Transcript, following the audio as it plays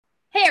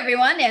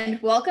everyone,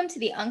 and welcome to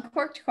the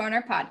Uncorked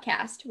Corner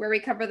podcast, where we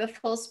cover the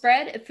full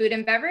spread of food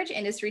and beverage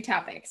industry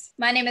topics.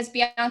 My name is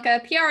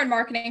Bianca, PR and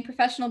marketing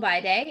professional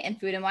by day and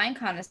food and wine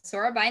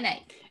connoisseur by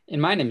night.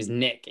 And my name is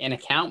Nick, an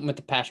accountant with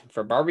a passion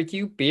for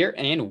barbecue, beer,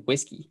 and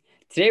whiskey.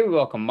 Today we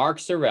welcome Mark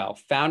SoRelle,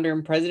 founder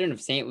and president of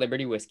St.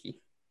 Liberty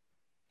Whiskey.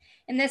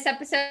 In this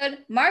episode,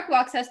 Mark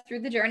walks us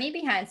through the journey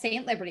behind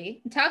St.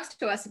 Liberty and talks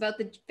to us about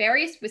the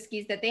various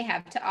whiskeys that they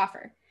have to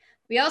offer.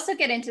 We also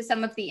get into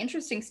some of the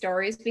interesting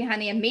stories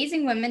behind the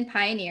amazing women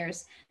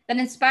pioneers that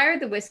inspired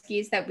the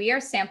whiskeys that we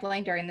are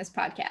sampling during this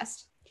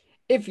podcast.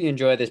 If you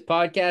enjoy this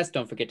podcast,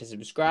 don't forget to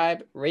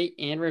subscribe, rate,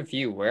 and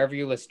review wherever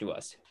you listen to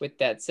us. With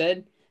that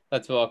said,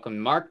 let's welcome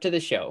Mark to the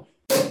show.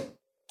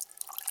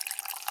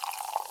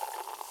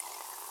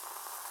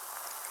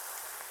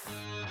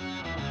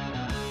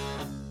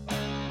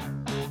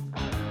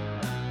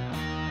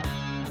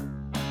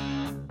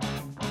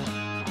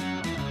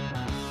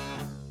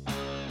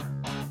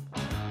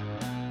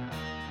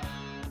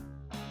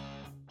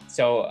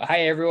 So,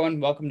 hi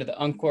everyone. Welcome to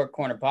the Uncorked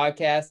Corner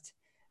podcast.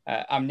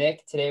 I'm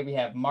Nick. Today we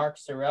have Mark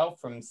SoRelle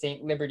from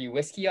St. Liberty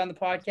Whiskey on the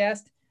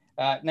podcast.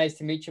 Nice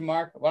to meet you,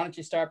 Mark. Why don't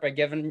you start by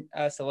giving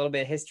us a little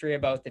bit of history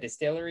about the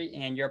distillery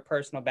and your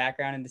personal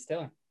background in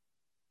distilling?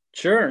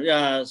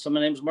 Sure. So my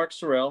name is Mark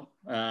SoRelle.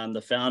 I'm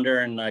the founder,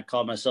 and I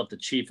call myself the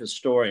chief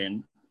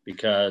historian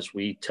because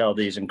we tell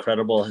these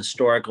incredible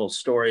historical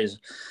stories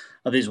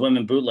of these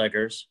women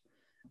bootleggers.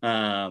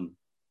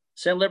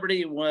 St.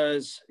 Liberty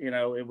was,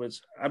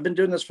 I've been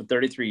doing this for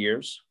 33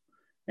 years,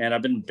 and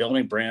I've been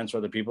building brands for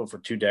other people for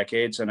 2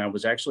 decades. And I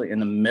was actually in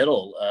the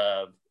middle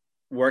of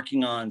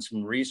working on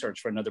some research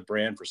for another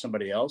brand for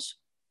somebody else.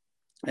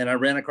 And I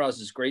ran across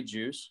this great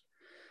juice.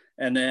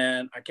 And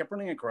then I kept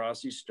running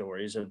across these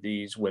stories of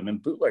these women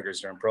bootleggers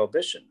during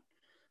Prohibition.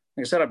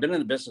 Like I said, I've been in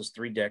the business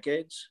 3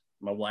 decades.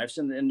 My wife's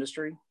in the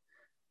industry,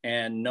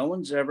 and no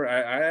one's ever,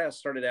 I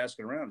started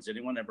asking around, has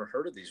anyone ever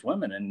heard of these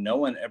women? And no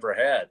one ever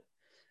had.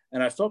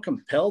 And I felt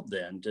compelled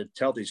then to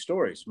tell these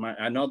stories.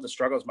 I know the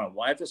struggles my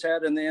wife has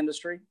had in the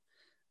industry.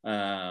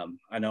 I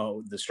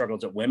know the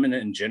struggles that women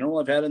in general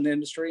have had in the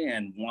industry.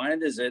 And why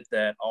is it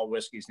that all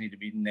whiskeys need to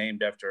be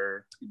named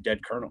after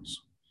dead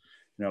colonels?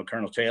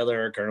 Colonel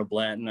Taylor, Colonel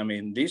Blanton. I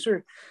mean, these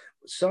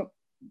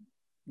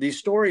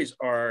stories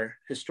are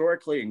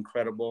historically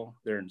incredible.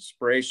 They're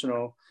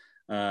inspirational,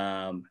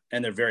 and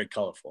they're very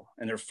colorful,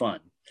 and they're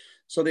fun.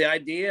 So the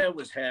idea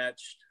was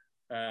hatched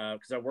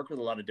because I work with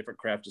a lot of different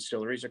craft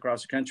distilleries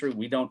across the country.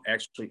 We don't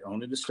actually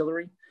own a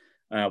distillery.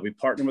 We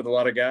partner with a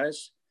lot of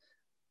guys.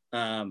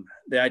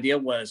 The idea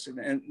was,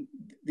 and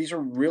these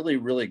are really,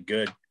 really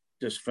good,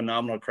 just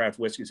phenomenal craft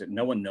whiskeys that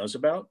no one knows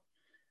about.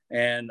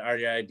 And our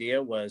idea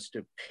was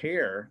to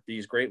pair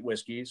these great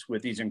whiskeys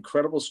with these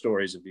incredible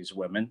stories of these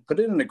women, put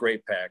it in a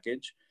great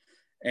package,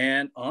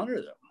 and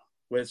honor them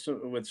with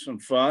some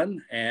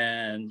fun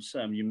and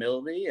some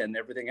humility and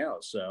everything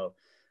else. So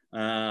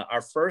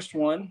our first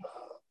one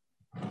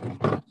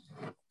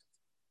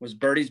was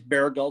Birdie's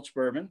Bear Gulch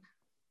Bourbon.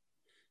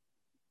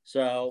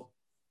 So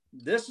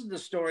this is the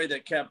story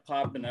that kept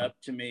popping up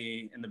to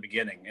me in the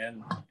beginning.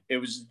 And it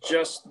was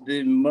just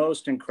the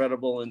most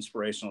incredible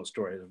inspirational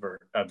story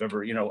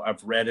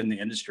I've read in the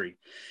industry.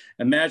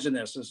 Imagine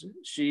this.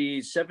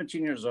 She's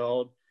 17 years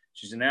old.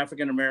 She's an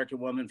African-American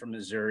woman from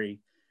Missouri.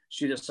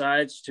 She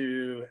decides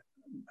to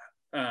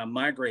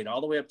migrate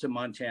all the way up to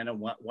Montana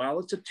while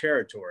it's a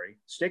territory,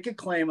 stake a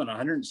claim on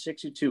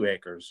 162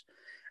 acres,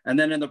 and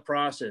then in the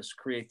process,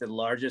 create the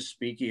largest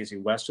speakeasy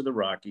west of the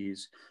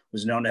Rockies,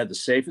 was known to have the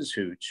safest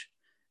hooch,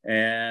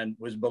 and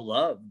was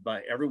beloved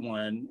by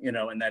everyone, in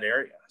that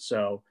area.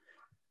 So,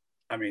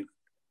 I mean,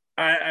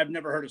 I've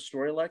never heard a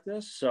story like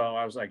this. So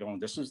I was like,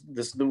 this is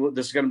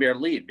going to be our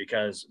lead,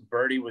 because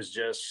Birdie was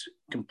just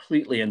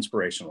completely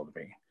inspirational to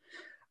me.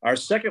 Our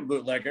second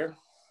bootlegger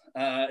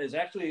is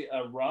actually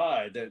a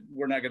rye that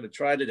we're not going to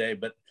try today,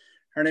 but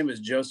her name is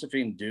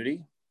Josephine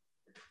Duty.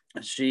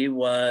 She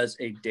was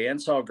a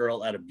dance hall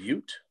girl out of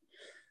Butte,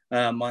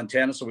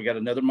 Montana. So we got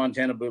another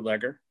Montana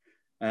bootlegger.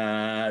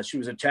 She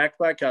was attacked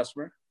by a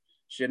customer.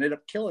 She ended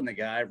up killing the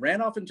guy,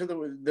 ran off into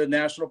the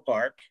national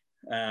park,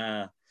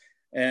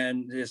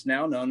 and is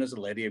now known as the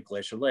Lady of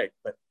Glacier Lake.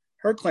 But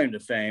her claim to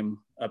fame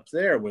up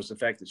there was the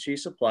fact that she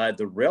supplied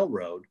the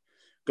railroad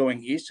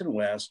going east and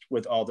west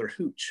with all their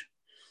hooch.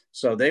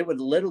 So they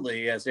would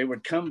literally, as they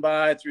would come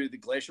by through the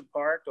Glacier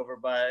Park over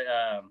by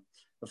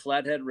the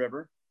Flathead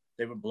River,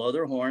 they would blow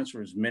their horns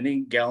for as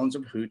many gallons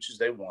of hooch as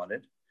they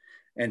wanted.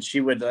 And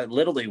she would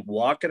literally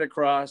walk it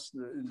across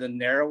the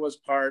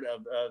narrowest part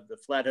of the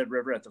Flathead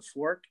River at the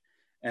fork,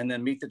 and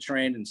then meet the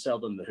train and sell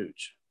them the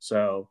hooch.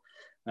 So,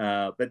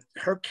 but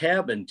her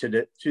cabin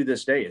to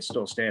this day is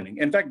still standing.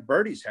 In fact,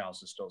 Birdie's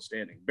house is still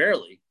standing,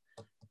 barely.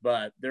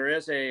 But there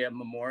is a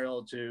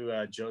memorial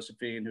to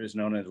Josephine, who is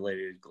known as the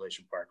Lady of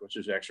Glacier Park, which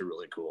is actually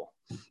really cool.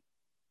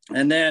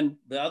 And then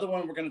the other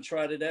one we're going to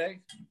try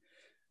today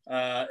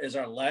is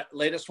our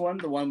latest one,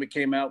 the one we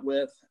came out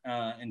with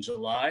in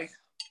July.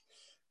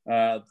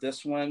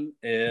 This one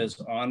is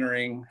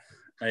honoring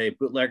a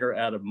bootlegger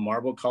out of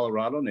Marble,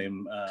 Colorado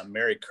named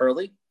Mary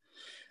Curley.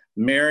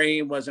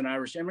 Mary was an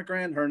Irish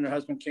immigrant. Her and her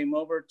husband came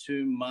over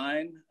to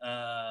mine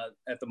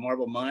at the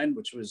marble mine,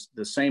 which was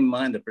the same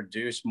mine that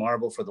produced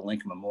marble for the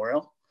Lincoln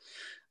Memorial.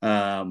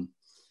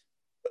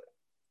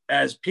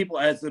 As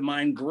the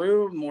mine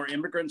grew, more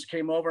immigrants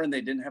came over and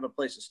they didn't have a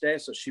place to stay.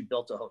 So she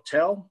built a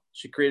hotel.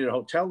 She created a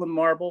hotel in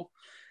Marble.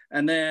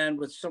 And then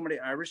with so many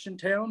Irish in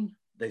town,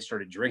 they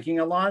started drinking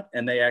a lot,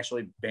 and they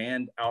actually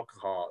banned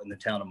alcohol in the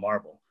town of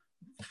Marble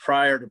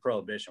prior to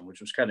Prohibition, which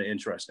was kind of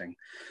interesting.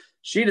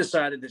 She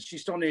decided that she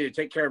still needed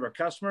to take care of her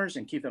customers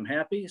and keep them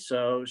happy.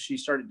 So she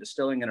started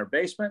distilling in her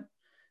basement.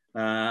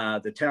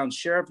 The town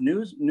sheriff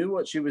knew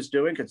what she was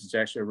doing, because it's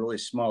actually a really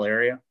small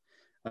area.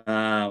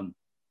 And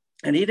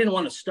he didn't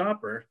want to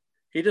stop her.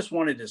 He just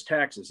wanted his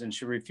taxes, and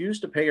she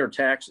refused to pay her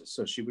taxes.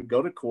 So she would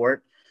go to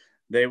court.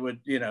 They would,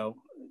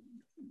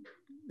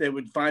 they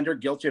would find her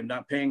guilty of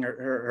not paying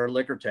her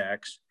liquor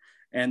tax,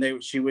 and they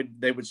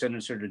would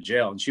sentence her to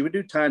jail, and she would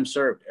do time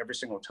served every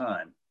single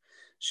time.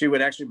 She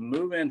would actually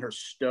move in her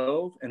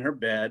stove and her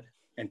bed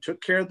and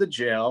took care of the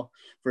jail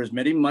for as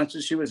many months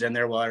as she was in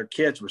there, while her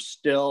kids were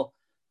still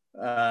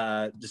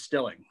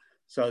distilling.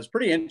 So it's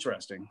pretty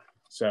interesting.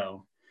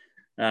 So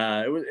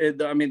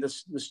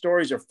the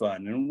stories are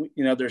fun,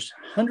 and there's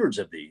hundreds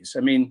of these.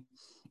 I mean,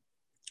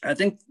 I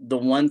think the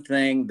one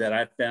thing that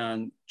I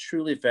found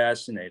truly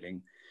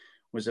fascinating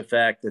was the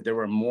fact that there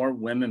were more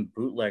women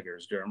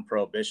bootleggers during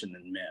Prohibition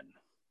than men.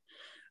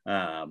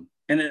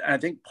 I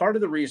think part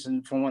of the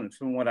reason, from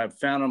what I've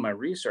found on my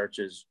research,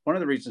 is one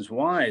of the reasons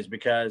why is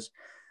because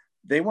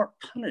they weren't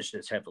punished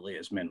as heavily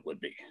as men would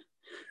be.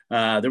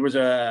 There was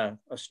a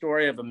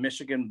story of a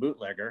Michigan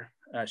bootlegger.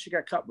 She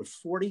got caught with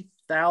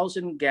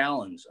 40,000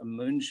 gallons of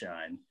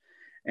moonshine,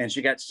 and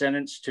she got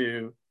sentenced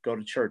to go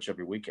to church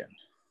every weekend.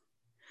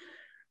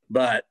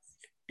 But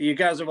you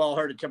guys have all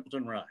heard of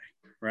Templeton Rye,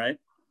 right?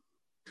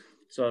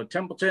 So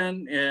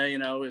Templeton,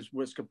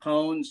 was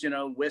Capone's,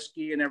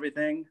 whiskey and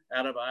everything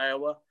out of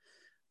Iowa.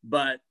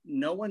 But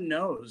no one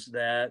knows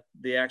that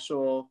the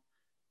actual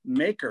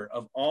maker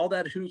of all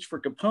that hooch for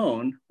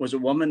Capone was a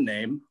woman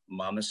named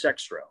Mama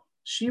Sextro.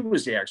 She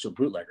was the actual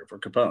bootlegger for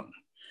Capone.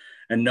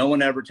 And no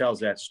one ever tells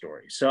that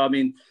story. So, I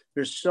mean,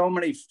 there's so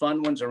many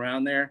fun ones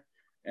around there.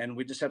 And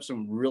we just have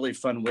some really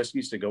fun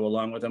whiskeys to go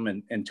along with them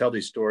and tell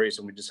these stories.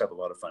 And we just have a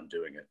lot of fun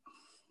doing it.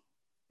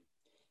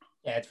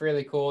 Yeah, it's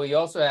really cool. You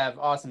also have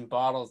awesome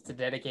bottles to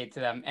dedicate to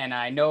them. And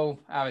I know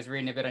I was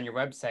reading a bit on your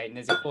website, and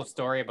there's a cool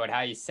story about how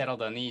you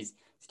settled on these.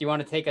 So do you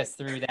want to take us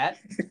through that?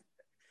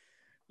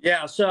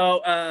 Yeah.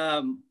 So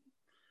I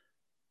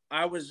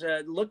was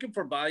looking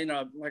for,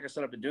 like I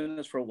said, I've been doing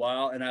this for a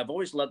while, and I've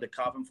always loved the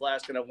coffin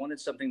flask, and I wanted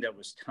something that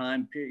was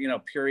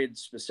period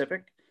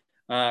specific.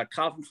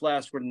 Coffin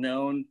flasks were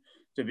known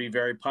to be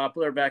very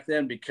popular back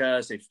then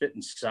because they fit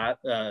in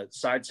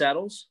side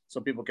saddles,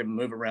 so people can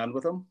move around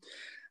with them.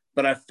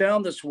 But I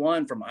found this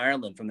one from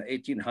Ireland from the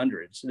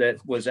 1800s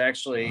that was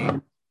actually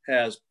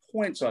has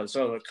points on it.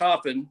 So the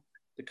coffin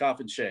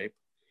shape.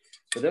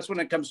 But this one,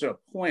 it comes to a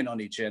point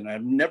on each end.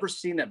 I've never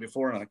seen that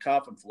before on a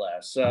coffin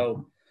flask.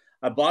 So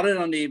I bought it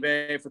on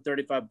eBay for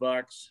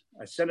 $35.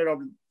 I sent it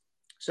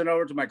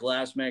over to my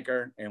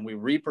glassmaker, and we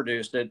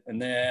reproduced it.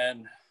 And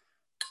then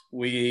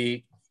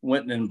we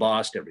went and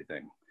embossed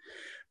everything,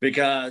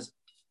 because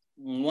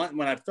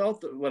when I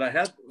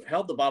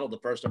held the bottle the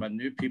first time, I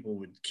knew people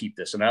would keep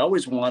this. And I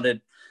always wanted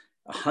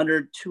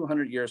 100,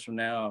 200 years from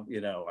now,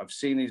 I've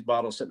seen these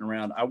bottles sitting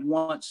around. I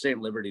want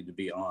St. Liberty to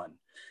be on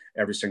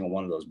every single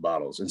one of those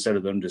bottles, instead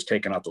of them just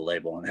taking out the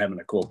label and having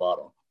a cool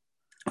bottle.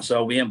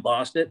 So we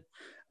embossed it.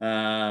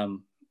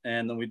 And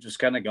then we've just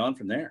kind of gone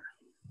from there.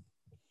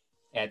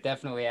 Yeah, it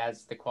definitely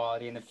adds the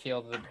quality and the feel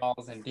of the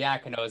bottles. And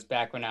Bianca knows,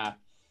 back when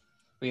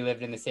we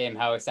lived in the same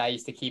house, I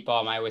used to keep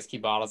all my whiskey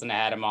bottles, and I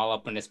had them all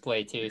up on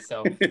display too.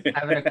 So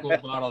having a cool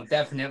bottle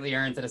definitely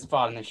earns it a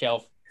spot on the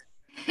shelf.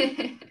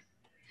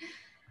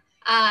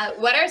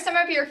 What are some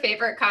of your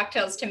favorite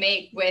cocktails to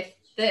make with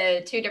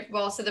the two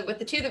different, with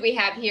the two that we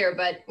have here,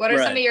 but what are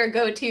some of your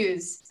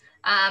go-tos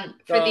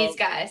for these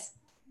guys?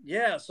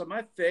 Yeah, so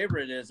my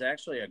favorite is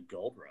actually a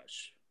Gold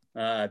Rush.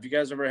 Have you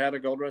guys ever had a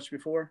Gold Rush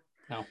before?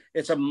 No.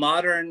 It's a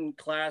modern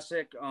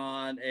classic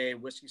on a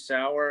whiskey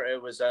sour.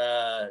 It was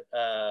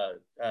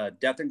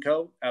Death &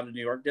 Co. out of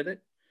New York did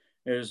it.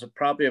 It was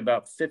probably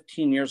about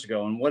 15 years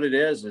ago. And what it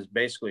is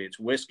basically it's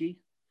whiskey.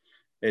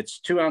 It's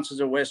 2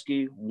 ounces of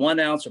whiskey, 1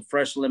 ounce of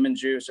fresh lemon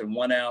juice, and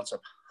 1 ounce of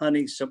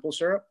honey simple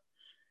syrup.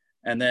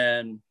 And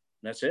then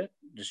that's it.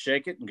 Just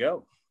shake it and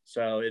go.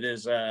 So it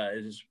is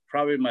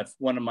probably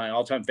one of my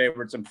all-time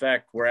favorites. In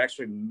fact, we're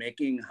actually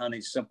making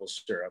honey simple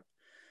syrup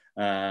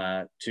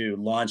to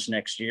launch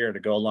next year to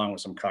go along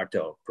with some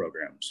cocktail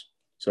programs.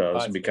 So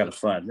it's gonna be kind of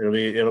fun.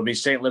 It'll be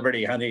St.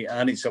 Liberty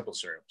honey simple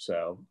syrup.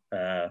 So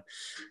we're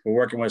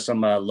working with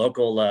some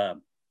local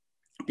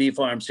bee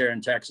farms here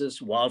in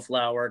Texas,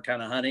 wildflower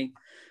kind of honey,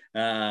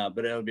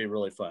 but it'll be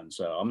really fun.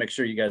 So I'll make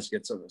sure you guys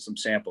get some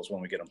samples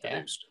when we get them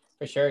produced.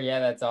 For sure. Yeah,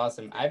 that's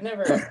awesome. I've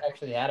never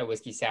actually had a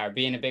whiskey sour.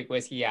 Being a big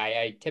whiskey guy,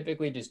 I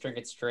typically just drink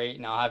it straight,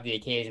 and I'll have the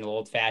occasional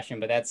old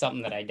fashioned, but that's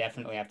something that I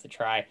definitely have to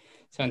try.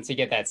 So once you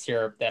get that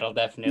syrup, that'll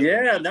definitely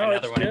Yeah, be no,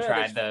 another it's one to good.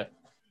 try. The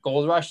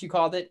Gold Rush, you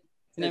called it?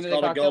 The name It's of the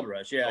called a cocktail? Gold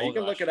Rush. Yeah, you Gold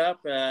can Rush. look it up.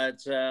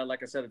 It's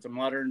like I said, it's a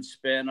modern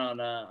spin on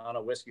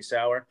a whiskey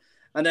sour.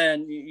 And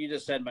then you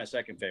just said my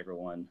second favorite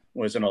one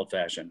was an old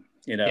fashioned.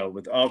 Yeah.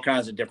 With all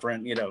kinds of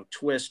different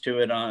twists to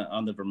it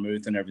on the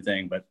vermouth and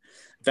everything. But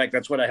in fact,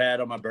 that's what I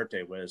had on my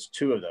birthday was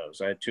two of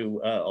those. I had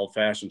two old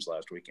fashions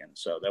last weekend,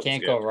 so that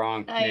Can't was go good.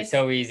 wrong. Nice. They're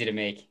so easy to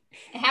make.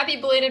 Happy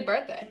belated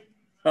birthday.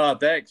 Oh,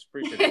 thanks,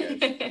 appreciate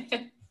it,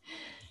 guys.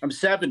 I'm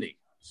 70,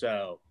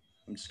 so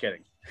I'm just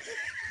kidding.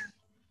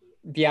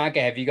 Bianca,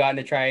 have you gotten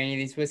to try any of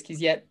these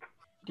whiskeys yet?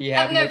 Do you I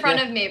have have them in with front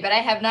you? of me, but I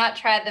have not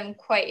tried them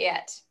quite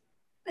yet.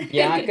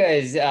 Bianca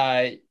is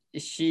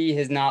she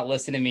has not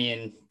listened to me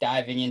in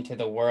diving into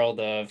the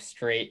world of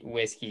straight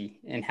whiskey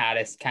and how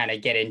to kind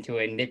of get into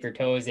it and dip your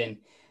toes in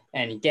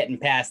and getting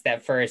past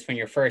that first when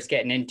you're first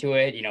getting into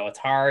it. It's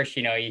harsh,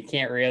 you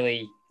can't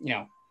really,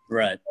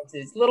 Right.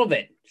 it's a little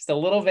bit, just a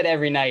little bit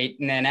every night.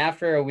 And then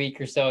after a week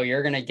or so,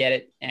 you're gonna get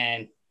it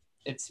and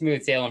it's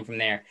smooth sailing from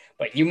there.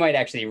 But you might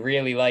actually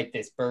really like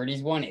this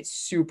Birdie's one. It's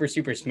super,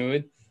 super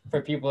smooth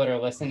for people that are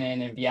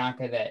listening, and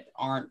Bianca that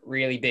aren't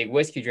really big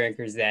whiskey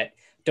drinkers that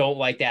don't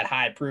like that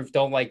high proof,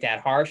 don't like that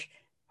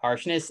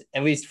harshness.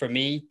 At least for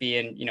me,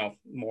 being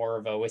more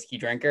of a whiskey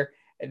drinker,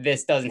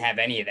 this doesn't have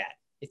any of that.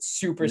 It's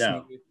super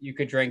smooth. You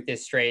could drink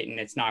this straight, and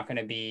it's not going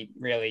to be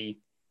really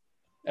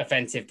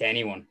offensive to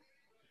anyone.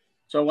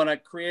 So when I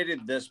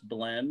created this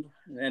blend,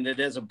 and it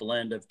is a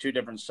blend of two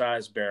different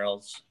size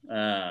barrels,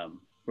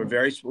 we're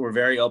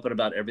very open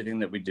about everything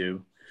that we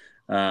do.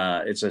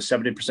 It's a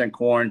 70%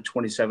 corn,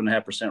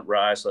 27.5%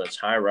 rye, so that's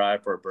high rye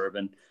for a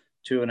bourbon.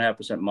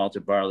 2.5%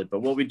 malted barley.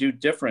 But what we do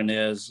different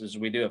is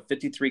we do a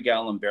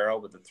 53-gallon barrel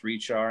with a 3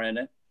 char in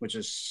it, which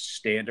is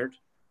standard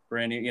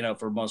for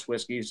for most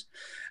whiskeys.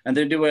 And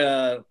then do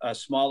a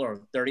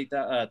smaller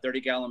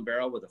 30-gallon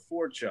barrel with a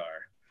 4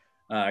 char.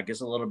 Gives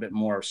a little bit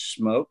more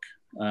smoke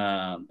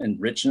and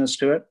richness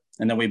to it.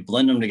 And then we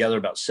blend them together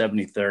about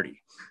 70-30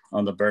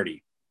 on the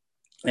Birdie.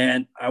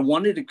 And I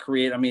wanted to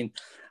create,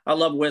 I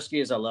love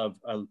whiskey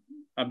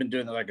I've been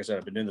doing, like I said,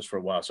 I've been doing this for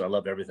a while. So I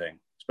love everything,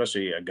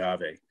 especially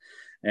agave.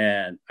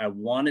 And I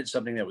wanted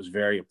something that was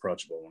very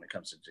approachable when it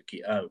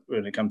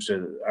comes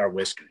to our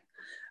whiskey.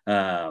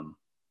 And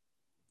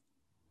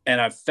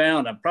I've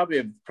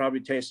probably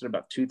tasted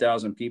about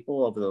 2,000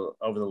 people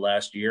over the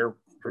last year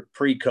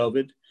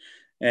pre-COVID,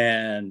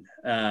 and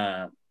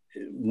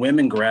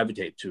women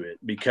gravitate to it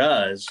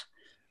because,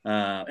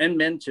 and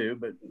men too,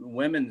 but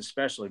women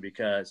especially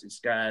because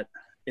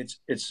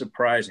it's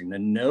surprising. The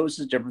nose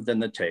is different than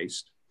the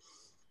taste.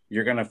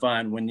 You're going to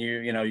find when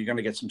you're going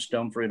to get some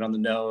stone fruit on the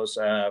nose.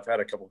 I've had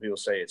a couple of people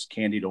say it's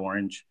candied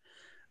orange.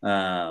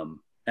 And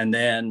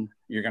then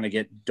you're going to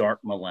get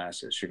dark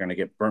molasses. You're going to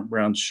get burnt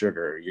brown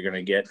sugar. You're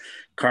going to get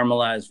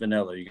caramelized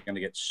vanilla. You're going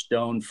to get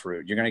stone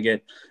fruit. You're going to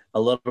get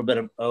a little bit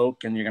of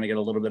oak, and you're going to get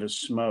a little bit of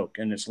smoke.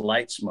 And it's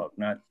light smoke,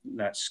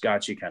 not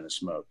scotchy kind of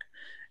smoke.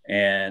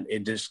 And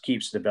it just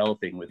keeps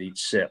developing with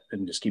each sip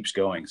and just keeps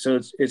going. So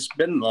it's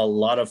been a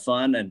lot of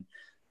fun. And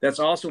that's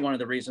also one of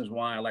the reasons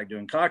why I like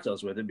doing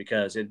cocktails with it,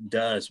 because it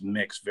does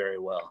mix very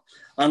well.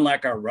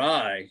 Unlike our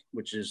rye,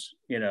 which is,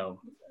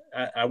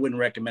 I wouldn't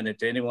recommend it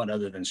to anyone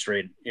other than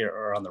straight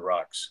or on the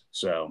rocks.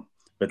 So,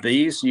 but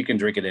these, you can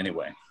drink it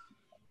anyway.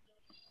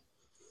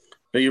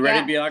 Are you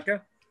ready,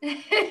 Bianca?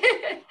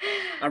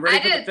 I'm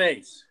ready for the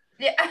face.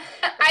 Yeah,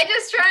 I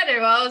just tried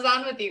it while I was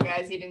on with you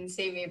guys. You didn't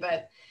see me,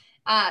 but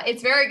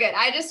it's very good.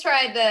 I just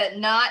tried the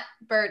not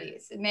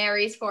Birdies,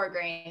 Mary's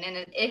 4-grain, and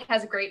it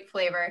has a great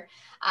flavor.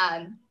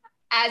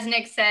 As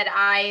Nick said,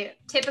 I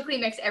typically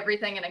mix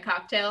everything in a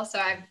cocktail, so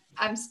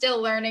I'm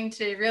still learning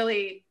to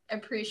really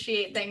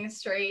appreciate things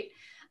straight.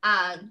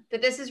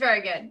 But this is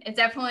very good. It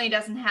definitely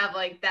doesn't have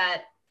like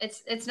that.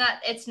 It's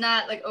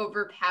not like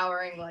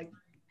overpowering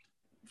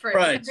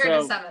compared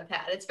to some I've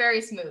had. It's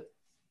very smooth.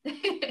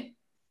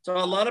 So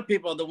a lot of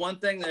people, the one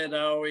thing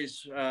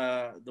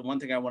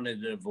I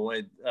wanted to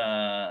avoid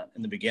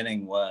in the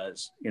beginning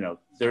was,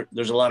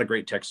 there's a lot of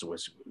great Texas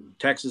whiskey.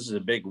 Texas is a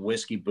big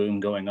whiskey boom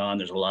going on.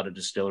 There's a lot of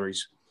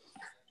distilleries,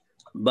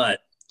 but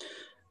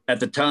at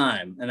the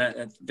time,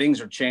 and things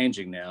are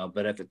changing now,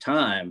 but at the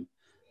time,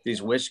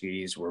 these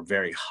whiskeys were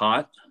very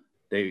hot.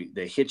 They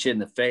hit you in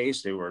the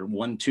face. They were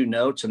 1-2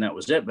 notes, and that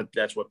was it. But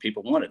that's what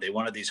people wanted. They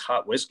wanted these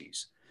hot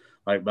whiskeys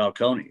like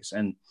Balcones.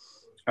 And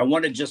I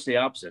wanted just the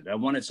opposite. I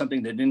wanted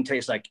something that didn't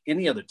taste like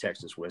any other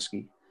Texas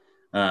whiskey,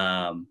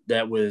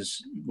 that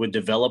would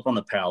develop on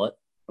the palate.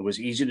 It was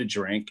easy to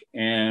drink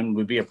and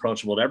would be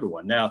approachable to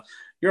everyone. Now,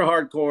 you're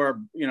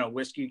hardcore,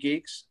 whiskey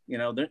geeks.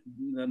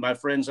 My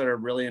friends that are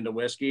really into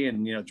whiskey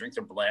and drink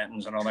their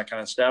Blantons and all that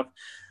kind of stuff,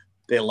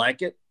 they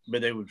like it,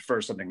 but they would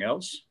prefer something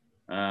else.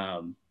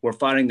 We're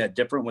finding that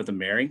different with the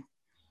Mary.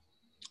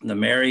 The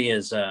Mary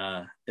is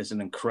an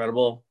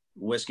incredible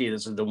whiskey.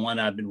 This is the one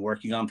I've been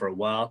working on for a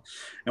while,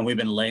 and we've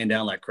been laying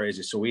down like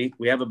crazy. So we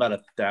have about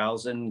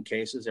 1,000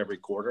 cases every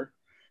quarter,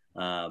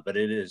 but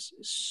it is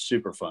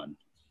super fun.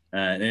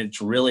 And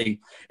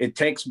it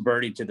takes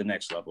Birdie to the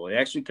next level. It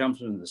actually comes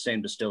from the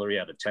same distillery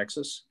out of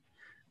Texas.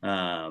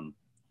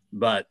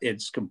 But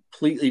it's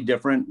completely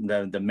different.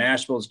 The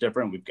mash bill is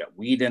different. We've got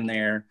wheat in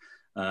there.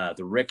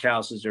 The rick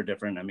houses are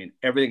different. I mean,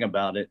 everything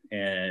about it.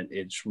 And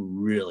it's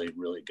really,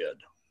 really good.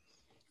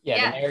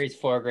 Yeah, the Mary's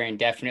 4-grain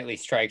definitely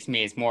strikes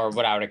me as more of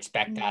what I would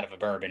expect out of a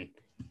bourbon.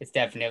 It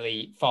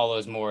definitely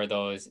follows more of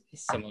those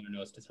similar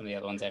notes to some of the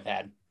other ones I've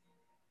had.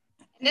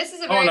 And this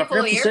is a very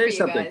cool year for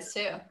you guys,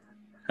 too.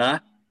 Huh?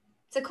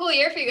 It's a cool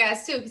year for you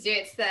guys, too, because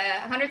it's the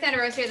 100th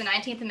anniversary of the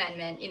 19th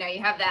Amendment. You know,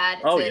 you have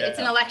that. It's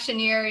an election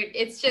year.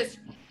 It's just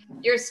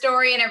your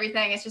story and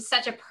everything. It's just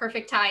such a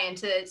perfect tie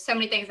into so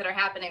many things that are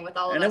happening with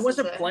all of us. And it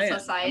wasn't planned.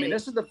 Society. I mean,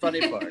 this is the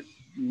funny part.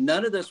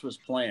 None of this was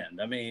planned.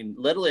 I mean,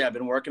 literally, I've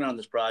been working on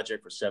this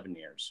project for 7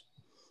 years,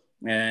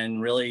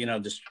 and really, you know,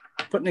 just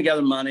putting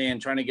together money and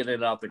trying to get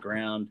it off the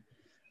ground.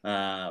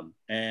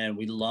 And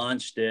we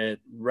launched it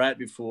right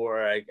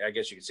before, I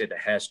guess you could say, the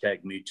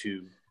hashtag Me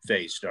Too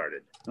phase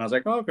started. And I was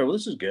like, oh, okay, well,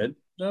 this is good.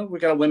 So we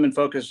got a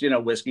women-focused, you know,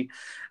 whiskey.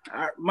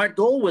 My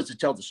goal was to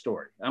tell the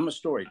story. I'm a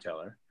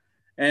storyteller,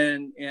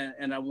 and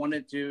I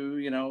wanted to,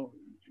 you know,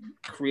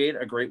 create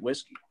a great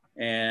whiskey.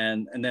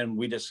 And then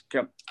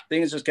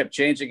things just kept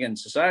changing in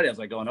society. I was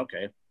like going,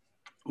 okay,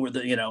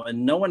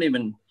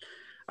 and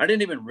I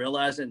didn't even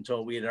realize it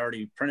until we had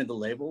already printed the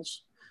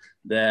labels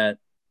that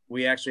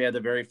we actually had the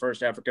very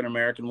first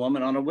African-American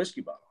woman on a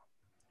whiskey bottle.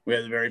 We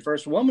had the very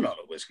first woman on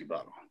a whiskey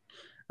bottle.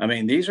 I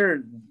mean, these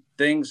are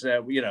things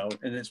that, you know,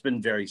 and it's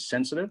been very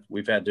sensitive.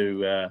 We've had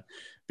to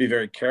be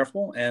very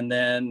careful. And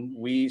then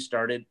we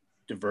started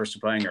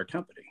diversifying our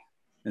company.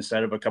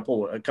 Instead of a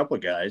couple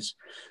of guys,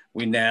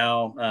 we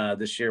now,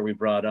 this year, we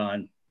brought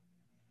on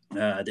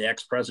the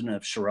ex-president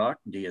of Ciroc,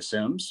 D.S.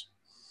 Sims.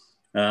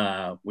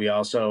 We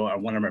also,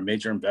 one of our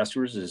major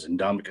investors is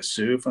Indomitius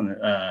Sue from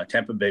the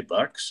Tampa Bay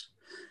Bucks.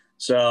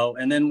 So,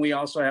 and then we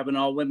also have an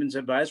all-women's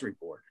advisory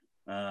board.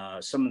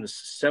 Seven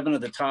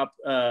of the top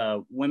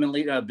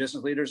women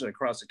business leaders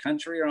across the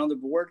country are on the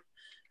board.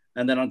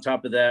 And then on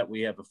top of that,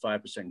 we have a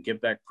 5% give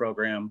back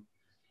program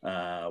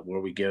where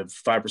we give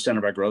 5%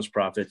 of our gross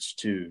profits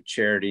to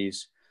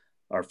charities,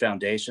 our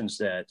foundations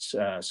that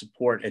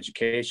support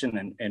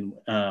education and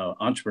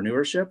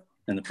entrepreneurship.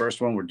 And the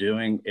first one we're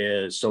doing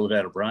is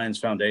Soledad O'Brien's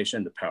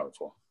foundation, The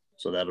Powerful.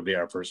 So that'll be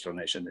our first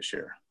donation this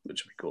year,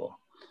 which will be cool.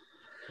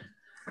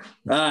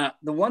 The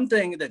one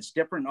thing that's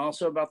different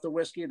also about the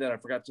whiskey that I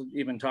forgot to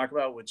even talk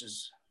about, which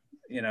is,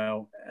 you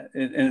know,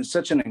 and it's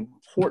such an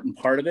important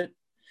part of it,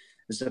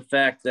 is the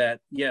fact that,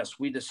 yes,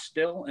 we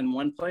distill in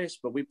one place,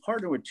 but we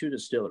partner with 2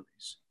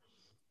 distilleries.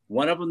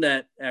 One of them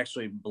that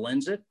actually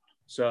blends it.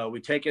 So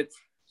we take it,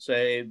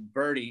 say,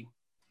 Birdie,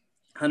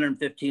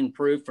 115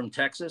 proof from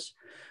Texas.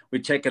 We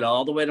take it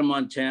all the way to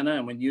Montana,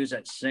 and we use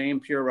that same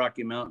pure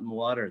Rocky Mountain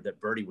water that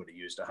Birdie would have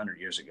used 100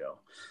 years ago.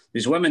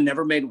 These women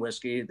never made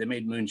whiskey. They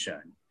made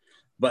moonshine.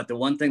 But the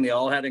one thing they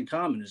all had in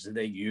common is that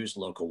they used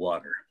local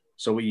water.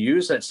 So we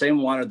use that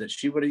same water that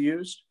she would have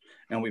used,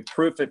 and we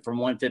proof it from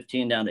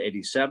 115 down to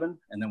 87,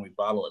 and then we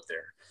bottle it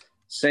there.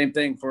 Same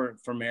thing for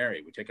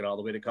Mary. We take it all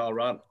the way to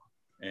Colorado,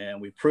 and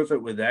we proof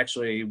it with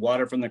actually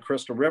water from the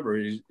Crystal River,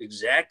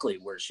 exactly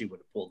where she would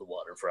have pulled the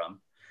water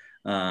from,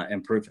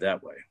 and proof it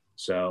that way.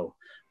 So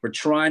we're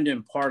trying to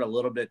impart a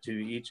little bit to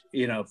each,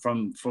 you know,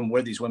 from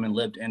where these women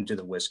lived into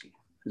the whiskey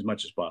as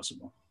much as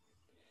possible.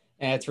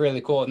 And it's really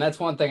cool. And that's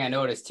one thing I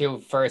noticed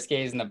too. First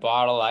gazing the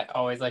bottle, I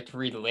always like to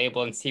read the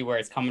label and see where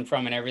it's coming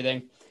from and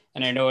everything.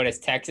 And I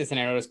noticed Texas and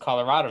I noticed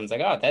Colorado. I was like,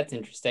 oh, that's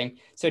interesting.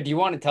 So do you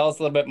want to tell us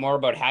a little bit more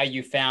about how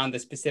you found the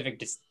specific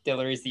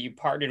distilleries that you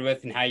partnered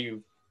with and how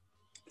you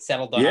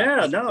settled on?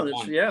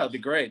 It'd be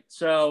great.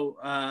 So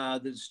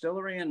the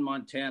distillery in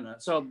Montana.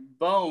 So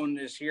Bone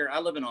is here.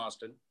 I live in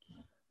Austin,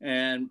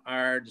 and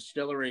our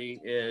distillery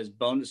is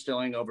Bone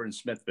Distilling over in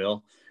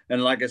Smithville.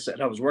 And like I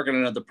said, I was working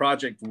on another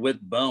project with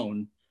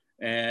Bone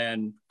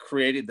and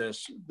created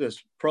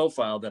this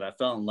profile that I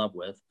fell in love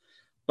with.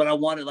 But I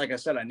wanted, like I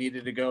said, I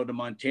needed to go to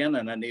Montana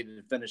and I needed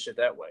to finish it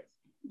that way.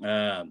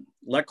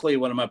 Luckily,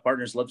 one of my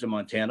partners lives in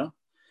Montana.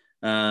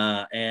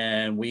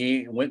 And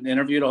we went and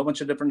interviewed a whole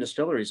bunch of different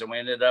distilleries, and we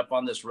ended up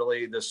on this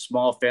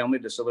small family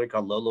distillery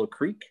called Lolo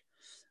Creek.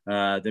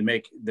 They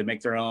make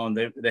their own.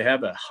 They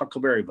have a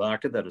huckleberry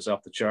vodka that is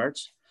off the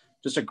charts.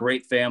 Just a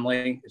great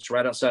family. It's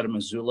right outside of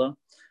Missoula,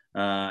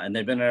 and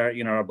they've been a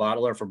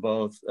bottler for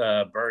both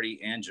Birdie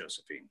and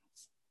Josephine.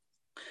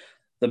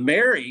 The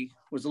Mary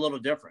was a little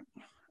different.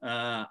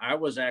 I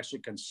was actually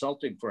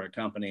consulting for a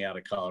company out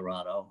of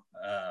Colorado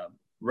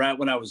right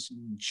when I was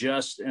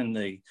just in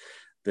the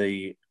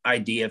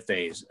idea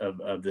phase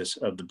of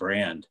the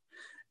brand.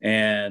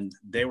 And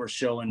they were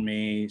showing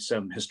me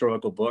some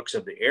historical books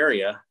of the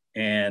area.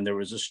 And there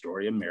was a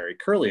story of Mary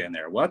Curley in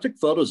there. Well, I took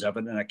photos of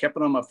it and I kept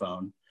it on my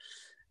phone.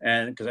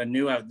 And because I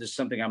knew this is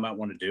something I might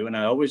want to do. And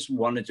I always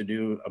wanted to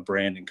do a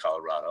brand in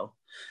Colorado.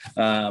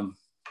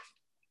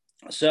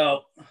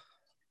 So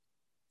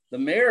the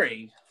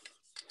Mary,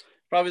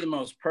 probably the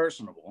most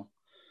personable.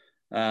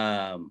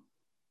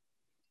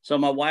 So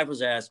my wife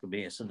was asking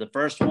me, so the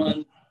first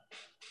one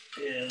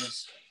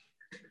is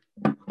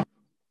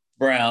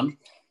brown.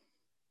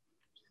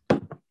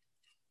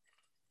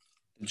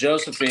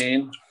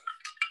 Josephine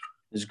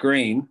is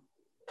green.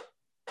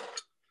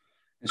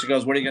 And she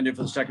goes, what are you going to do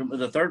for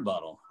the third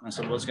bottle? I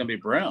said, well, it's going to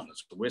be brown.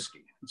 It's a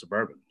whiskey. It's a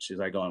bourbon. She's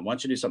like going, why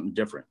don't you do something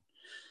different?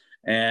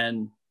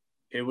 And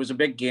it was a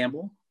big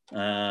gamble.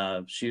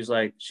 She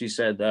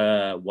said,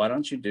 why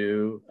don't you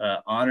do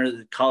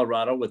honor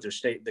Colorado with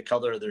the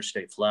color of their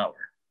state flower,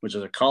 which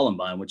is a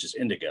columbine, which is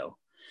indigo.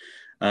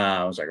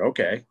 I was like,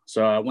 okay.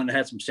 So I went and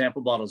had some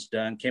sample bottles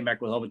done, came back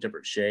with a whole bunch of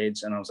different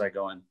shades. And I was like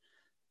going,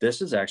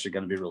 this is actually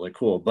going to be really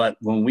cool. But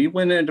when we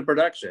went into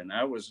production,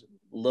 I was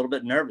a little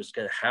bit nervous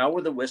because how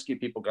were the whiskey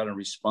people going to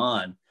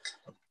respond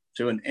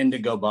to an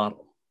indigo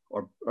bottle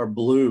or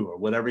blue or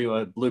whatever you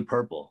want, blue,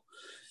 purple.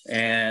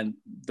 And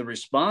the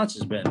response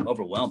has been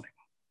overwhelming.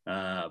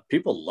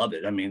 People love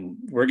it. I mean,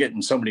 we're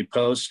getting so many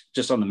posts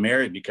just on the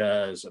Mary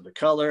because of the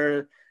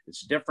color.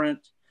 It's different.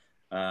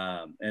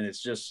 And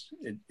it's just,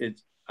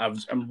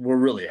 we're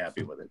really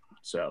happy with it.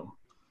 So.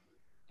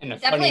 And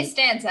it definitely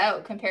stands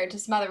out compared to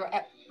some other,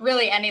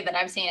 really any that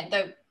I've seen.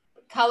 The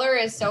color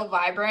is so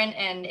vibrant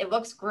and it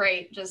looks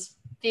great just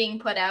being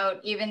put out,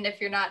 even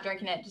if you're not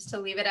drinking it, just to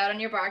leave it out on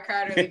your bar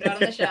cart or leave it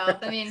out on the shelf.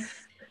 I mean,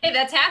 hey,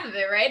 that's half of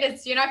it, right?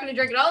 You're not going to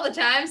drink it all the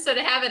time. So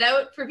to have it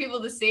out for people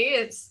to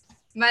see,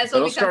 might as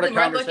well be something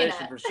worth looking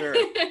at. For sure.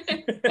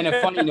 And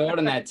a funny note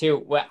on that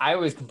too. I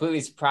was completely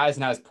surprised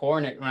when I was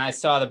pouring it. When I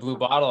saw the blue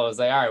bottle, I was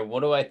like, all right,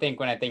 what do I think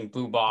when I think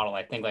blue bottle?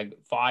 I think like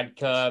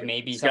vodka,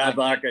 maybe Sky something.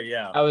 Vodka,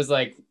 yeah. I was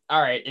like,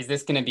 all right, is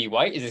this going to be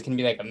white? Is this going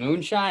to be like a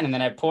moonshine? And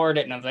then I poured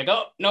it and I was like,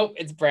 oh, nope,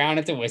 it's brown.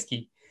 It's a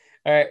whiskey.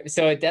 All right.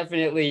 So it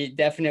definitely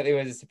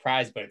was a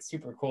surprise, but it's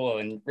super cool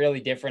and really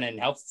different and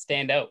helps it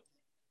stand out.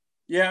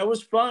 Yeah, it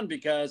was fun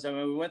because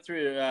we went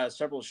through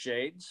several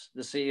shades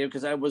to see,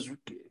 because I was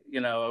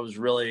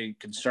really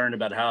concerned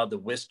about how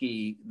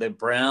the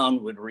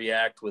brown would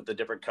react with the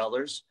different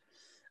colors.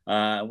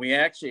 We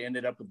actually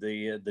ended up with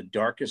the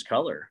darkest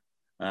color,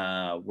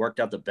 worked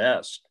out the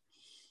best.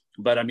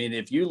 But I mean,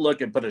 if you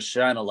look and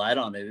shine a light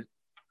on it,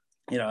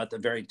 at the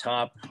very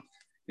top,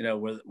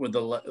 where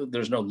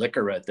there's no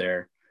liquor right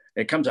there,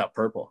 it comes out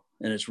purple,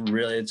 and it's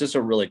just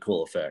a really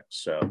cool effect.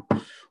 So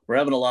we're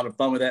having a lot of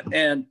fun with that.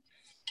 And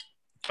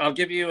I'll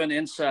give you an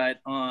insight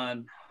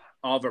on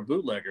all of our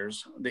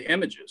bootleggers, the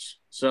images.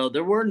 So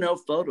there were no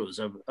photos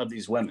of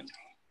these women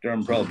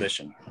during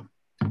Prohibition.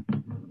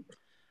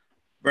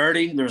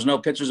 Birdie, there's no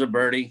pictures of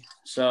Birdie.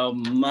 So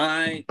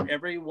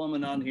every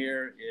woman on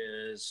here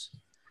is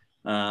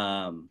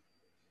how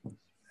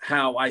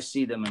I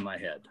see them in my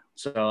head.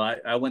 So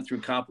I went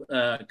through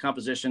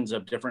compositions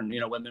of different,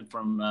 women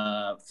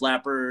from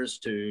flappers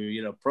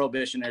to,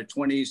 Prohibition, their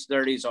 20s,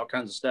 30s, all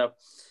kinds of stuff.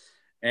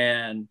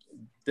 And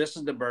this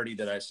is the Birdie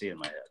that I see in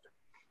my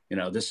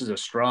head. This is a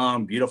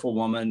strong, beautiful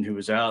woman who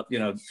was out,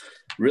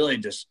 really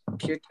just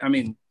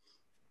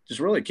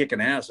really kicking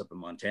ass up in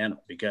Montana,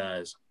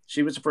 because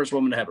she was the first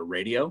woman to have a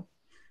radio.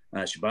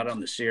 She bought it on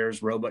the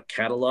Sears Roebuck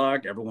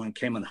catalog. Everyone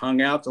came and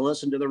hung out to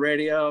listen to the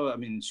radio. I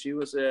mean, she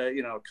was a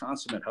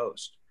consummate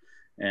host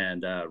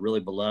and really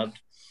beloved.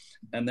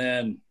 And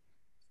then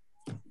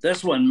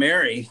this one,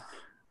 Mary,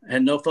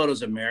 had no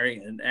photos of Mary.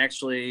 And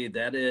actually,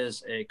 that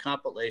is a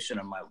compilation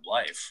of my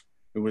wife,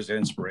 who was the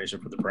inspiration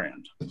for the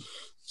brand.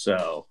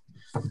 So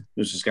it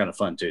was just kind of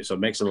fun too. So it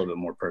makes it a little bit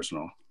more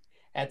personal.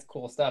 That's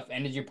cool stuff.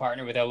 And did you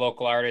partner with a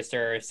local artist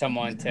or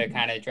someone to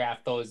kind of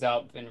draft those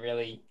up and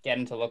really get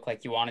them to look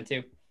like you wanted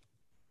to?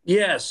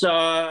 Yeah, so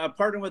I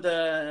partnered with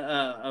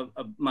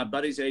my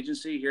buddy's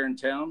agency here in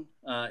town,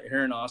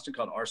 here in Austin,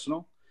 called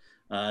Arsenal.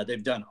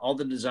 They've done all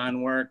the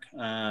design work.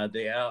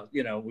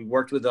 We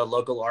worked with a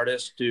local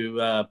artist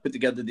to put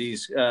together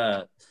these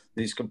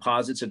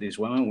composites of these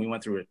women. We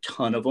went through a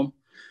ton of them,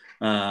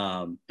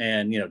 and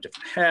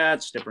different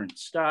hats, different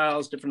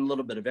styles, different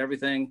little bit of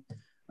everything.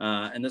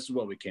 And this is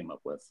what we came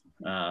up with.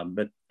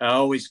 But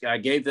I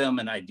gave them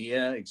an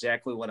idea,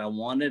 exactly what I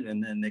wanted,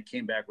 and then they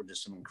came back with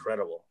just some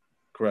incredible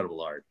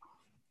art.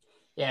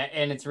 Yeah,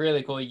 and it's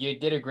really cool. You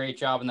did a great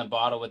job in the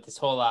bottle with this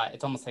whole,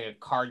 it's almost like a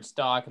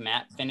cardstock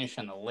matte finish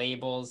on the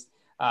labels.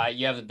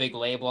 You have a big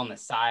label on the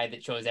side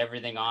that shows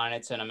everything on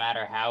it. So no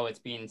matter how it's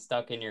being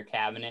stuck in your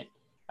cabinet,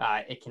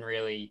 it can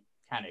really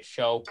kind of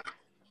show.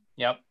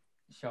 Yep,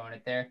 showing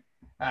it there.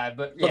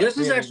 But yeah, this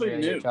is really, actually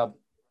really new.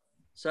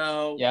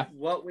 So yeah,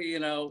 what we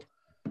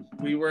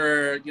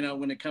were,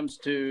 when it comes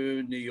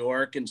to New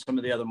York and some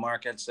of the other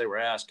markets, they were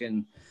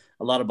asking,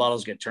 a lot of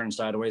bottles get turned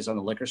sideways on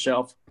the liquor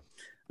shelf.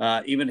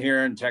 Even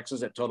here in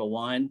Texas at Total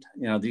Wine,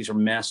 these are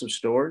massive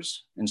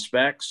stores and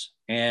specs,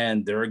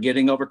 and they're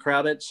getting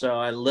overcrowded. So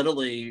I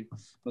literally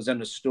was in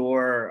the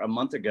store a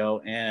month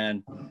ago,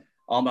 and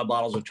all my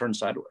bottles are turned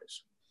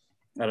sideways.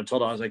 And I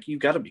told them, I was like, you've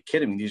got to be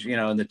kidding me. These,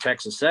 in the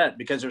Texas set,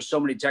 because there's so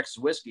many Texas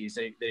whiskeys,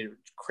 they're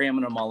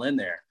cramming them all in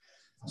there.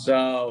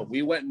 So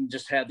we went and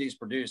just had these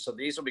produced. So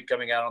these will be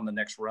coming out on the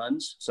next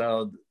runs.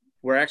 So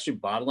we're actually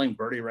bottling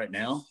Birdie right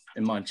now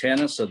in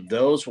Montana. So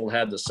those will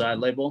have the side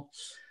label.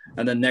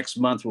 And then next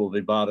month we'll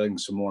be bottling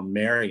some more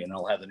Mary, and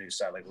I'll have the new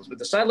side labels. But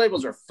the side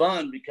labels are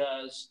fun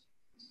because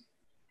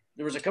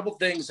there was a couple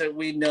things that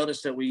we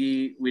noticed that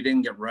we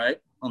didn't get right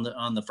on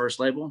the first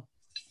label.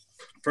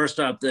 First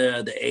off,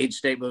 the age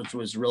statement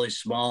was really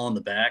small on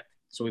the back,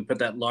 so we put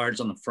that large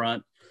on the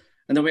front.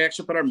 And then we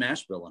actually put our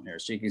mash bill in here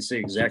so you can see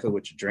exactly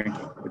what you're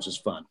drinking, which is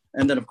fun.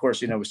 And then, of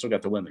course, we still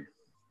got the women.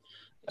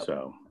 Yep.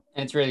 So.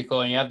 And it's really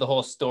cool. And you have the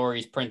whole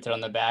stories printed on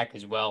the back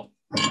as well.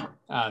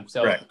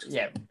 Correct.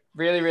 Yeah,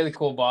 really, really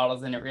cool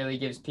bottles. And it really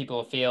gives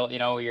people a feel,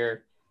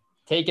 you're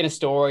taking a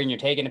story and you're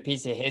taking a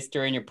piece of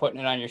history and you're putting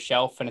it on your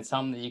shelf. And it's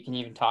something that you can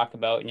even talk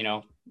about,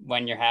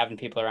 when you're having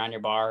people around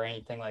your bar or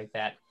anything like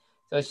that.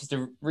 So it's just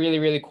a really,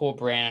 really cool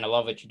brand. And I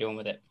love what you're doing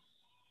with it.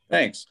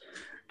 Thanks.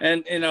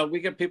 And,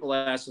 we get people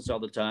ask us all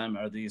the time,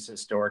 are these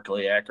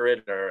historically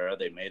accurate, or are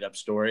they made up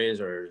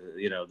stories, or,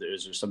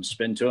 is there some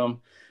spin to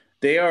them?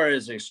 They are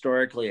as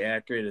historically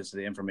accurate as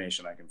the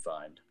information I can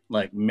find.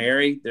 Like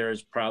Mary,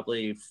 there's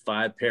probably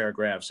 5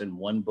 paragraphs in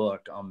one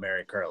book on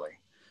Mary Curley.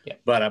 Yeah.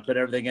 But I put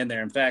everything in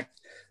there. In fact,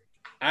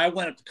 I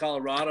went up to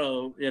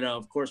Colorado,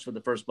 of course, for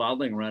the first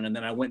bottling run. And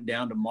then I went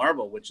down to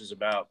Marble, which is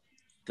about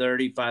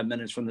 35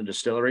 minutes from the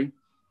distillery.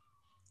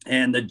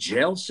 And the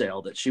jail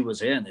cell that she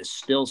was in is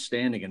still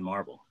standing in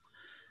Marble.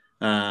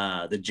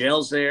 The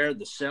jail's there,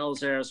 the cell's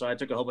there. So I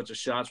took a whole bunch of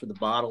shots with the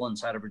bottle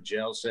inside of her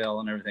jail cell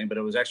and everything. But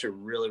it was actually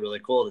really, really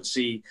cool to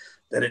see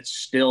that it's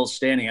still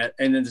standing.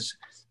 And there's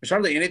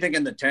hardly anything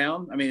in the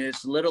town. I mean,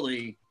 it's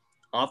literally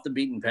off the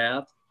beaten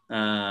path.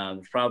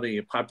 There's probably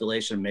a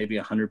population of maybe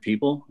 100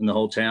 people in the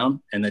whole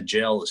town. And the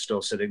jail is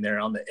still sitting there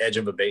on the edge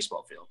of a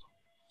baseball field.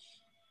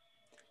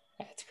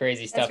 That's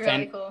crazy stuff. That's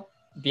really cool.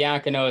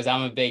 Bianca knows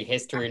I'm a big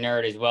history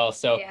nerd as well.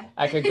 So yeah.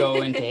 I could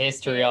go into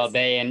history all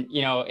day, and,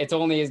 it's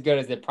only as good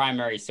as the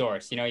primary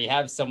source. You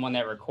have someone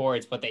that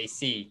records what they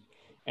see,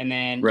 and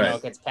then,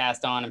 it gets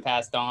passed on.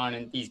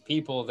 And these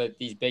people,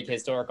 these big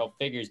historical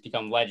figures,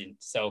 become legends.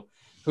 So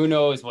who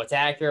knows what's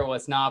accurate,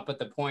 what's not, but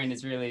the point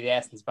is really the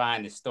essence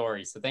behind the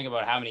story. So think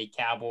about how many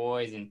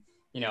cowboys and,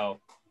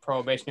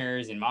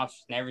 prohibitioners and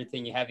mobsters and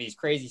everything you have these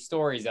crazy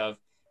stories of.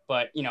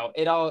 But,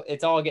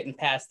 it's all getting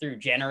passed through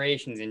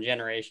generations and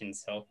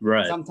generations. So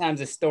sometimes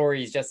a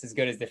story is just as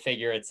good as the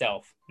figure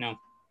itself.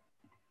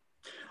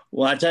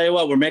 Well, I tell you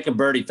what, we're making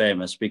Birdie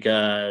famous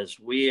because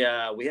we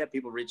have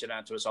people reaching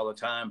out to us all the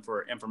time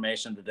for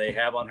information that they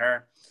have on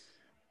her.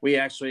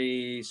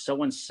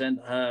 Someone sent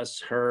us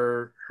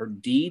her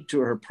deed to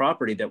her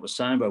property that was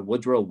signed by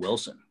Woodrow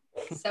Wilson.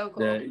 So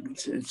cool.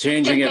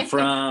 Changing it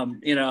from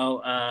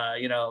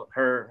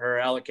her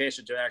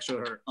allocation to actually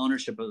her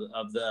ownership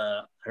of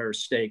her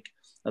stake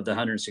of the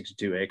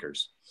 162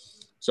 acres.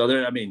 So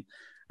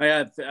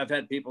I've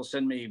had people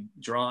send me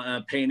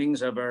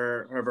paintings of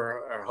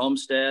her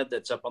homestead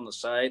that's up on the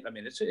site. I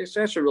mean, it's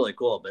actually really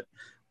cool. But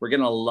we're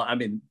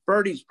getting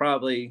Birdie's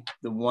probably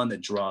the one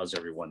that draws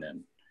everyone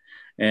in.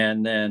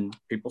 And then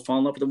people fall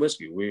in love with the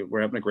whiskey.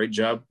 We're having a great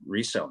job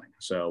reselling.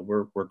 So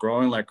we're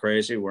growing like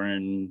crazy. We're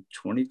in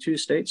 22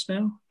 states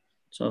now.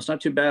 So it's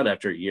not too bad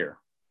after a year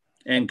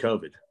and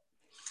COVID.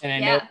 And I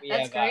know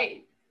that's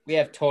great. We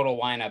have Total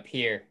Wine up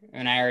here.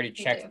 And I already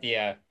checked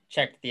the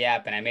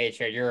app, and I made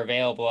sure you're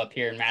available up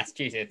here in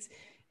Massachusetts.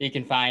 You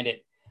can find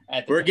it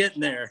We're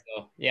getting there.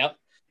 So, yep.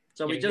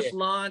 So we just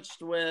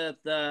launched with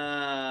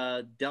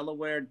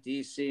Delaware,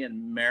 DC,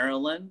 and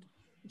Maryland.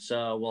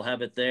 So we'll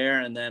have it there.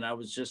 And then I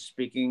was just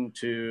speaking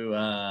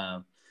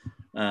to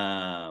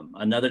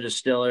another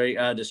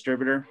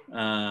distributor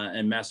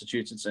in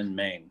Massachusetts and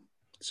Maine.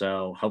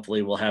 So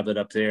hopefully we'll have it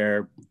up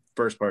there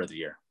first part of the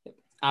year.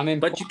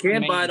 But you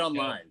can buy it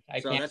online.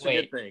 So that's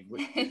a good thing.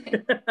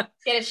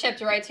 Get it shipped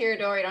right to your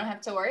door. You don't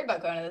have to worry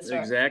about going to the store.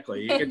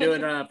 Exactly. You can do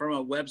it from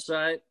a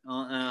website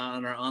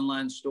on our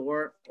online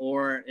store,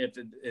 or if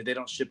they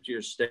don't ship to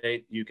your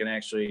state, you can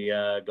actually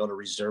go to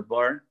Reserve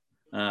Bar.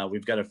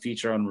 We've got a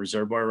feature on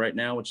Reserve Bar right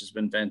now, which has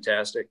been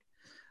fantastic.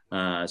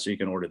 So you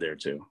can order there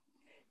too.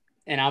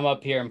 And I'm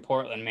up here in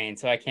Portland, Maine,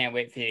 so I can't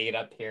wait for you to get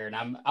up here. And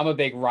I'm a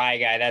big rye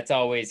guy. That's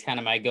always kind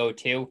of my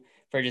go-to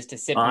for just a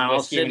sip of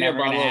whiskey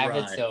whenever I'm going to have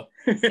it. So,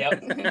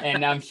 yep.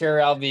 And I'm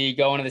sure I'll be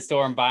going to the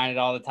store and buying it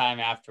all the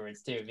time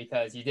afterwards too,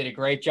 because you did a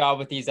great job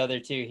with these other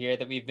two here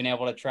that we've been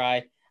able to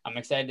try. I'm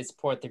excited to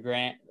support the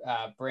brand.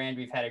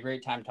 We've had a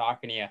great time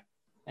talking to you,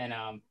 and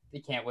we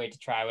can't wait to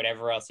try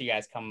whatever else you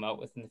guys come out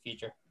with in the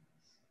future.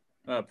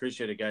 I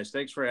appreciate it, guys.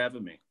 Thanks for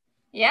having me.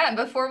 Yeah. And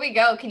before we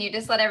go, can you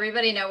just let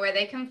everybody know where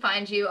they can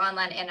find you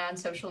online and on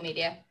social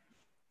media?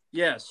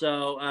 Yeah.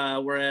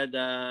 So we're at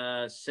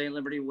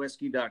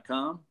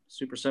stlibertywhiskey.com.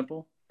 Super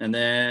simple. And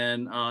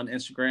then on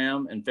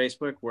Instagram and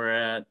Facebook, we're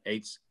at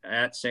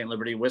St.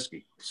 Liberty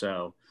Whiskey.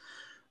 So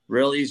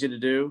real easy to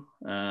do.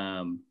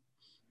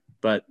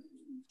 But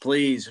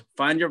please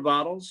find your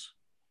bottles,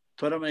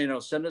 put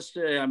them, send us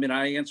to,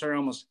 I answer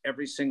almost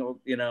every single,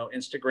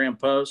 Instagram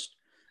post.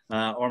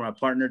 Or my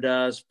partner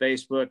does,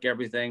 Facebook,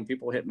 everything.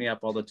 People hit me up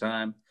all the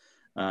time.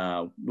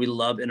 We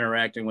love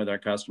interacting with our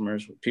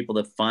customers, people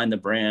that find the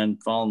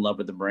brand, fall in love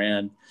with the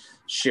brand,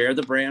 share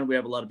the brand. We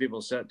have a lot of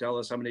people tell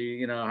us how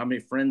many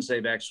friends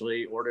they've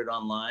actually ordered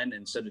online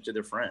and sent it to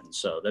their friends.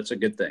 So that's a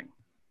good thing.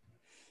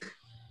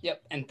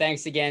 Yep. And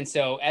thanks again.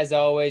 So as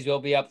always, we'll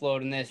be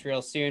uploading this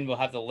real soon. We'll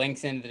have the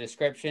links in the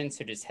description.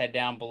 So just head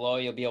down below.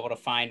 You'll be able to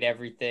find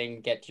everything,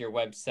 get to your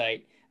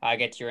website,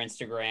 get to your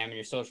Instagram and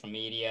your social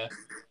media.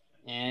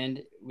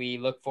 And we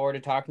look forward to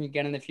talking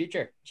again in the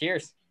future.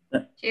 Cheers.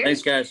 Cheers.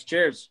 Thanks, guys.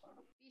 Cheers.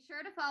 Be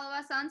sure to follow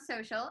us on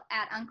social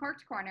at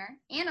Uncorked Corner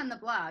and on the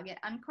blog at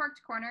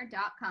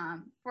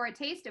uncorkedcorner.com for a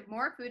taste of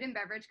more food and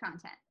beverage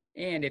content.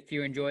 And if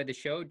you enjoyed the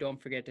show,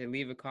 don't forget to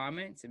leave a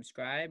comment,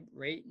 subscribe,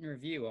 rate, and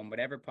review on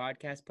whatever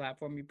podcast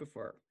platform you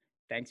prefer.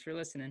 Thanks for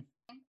listening.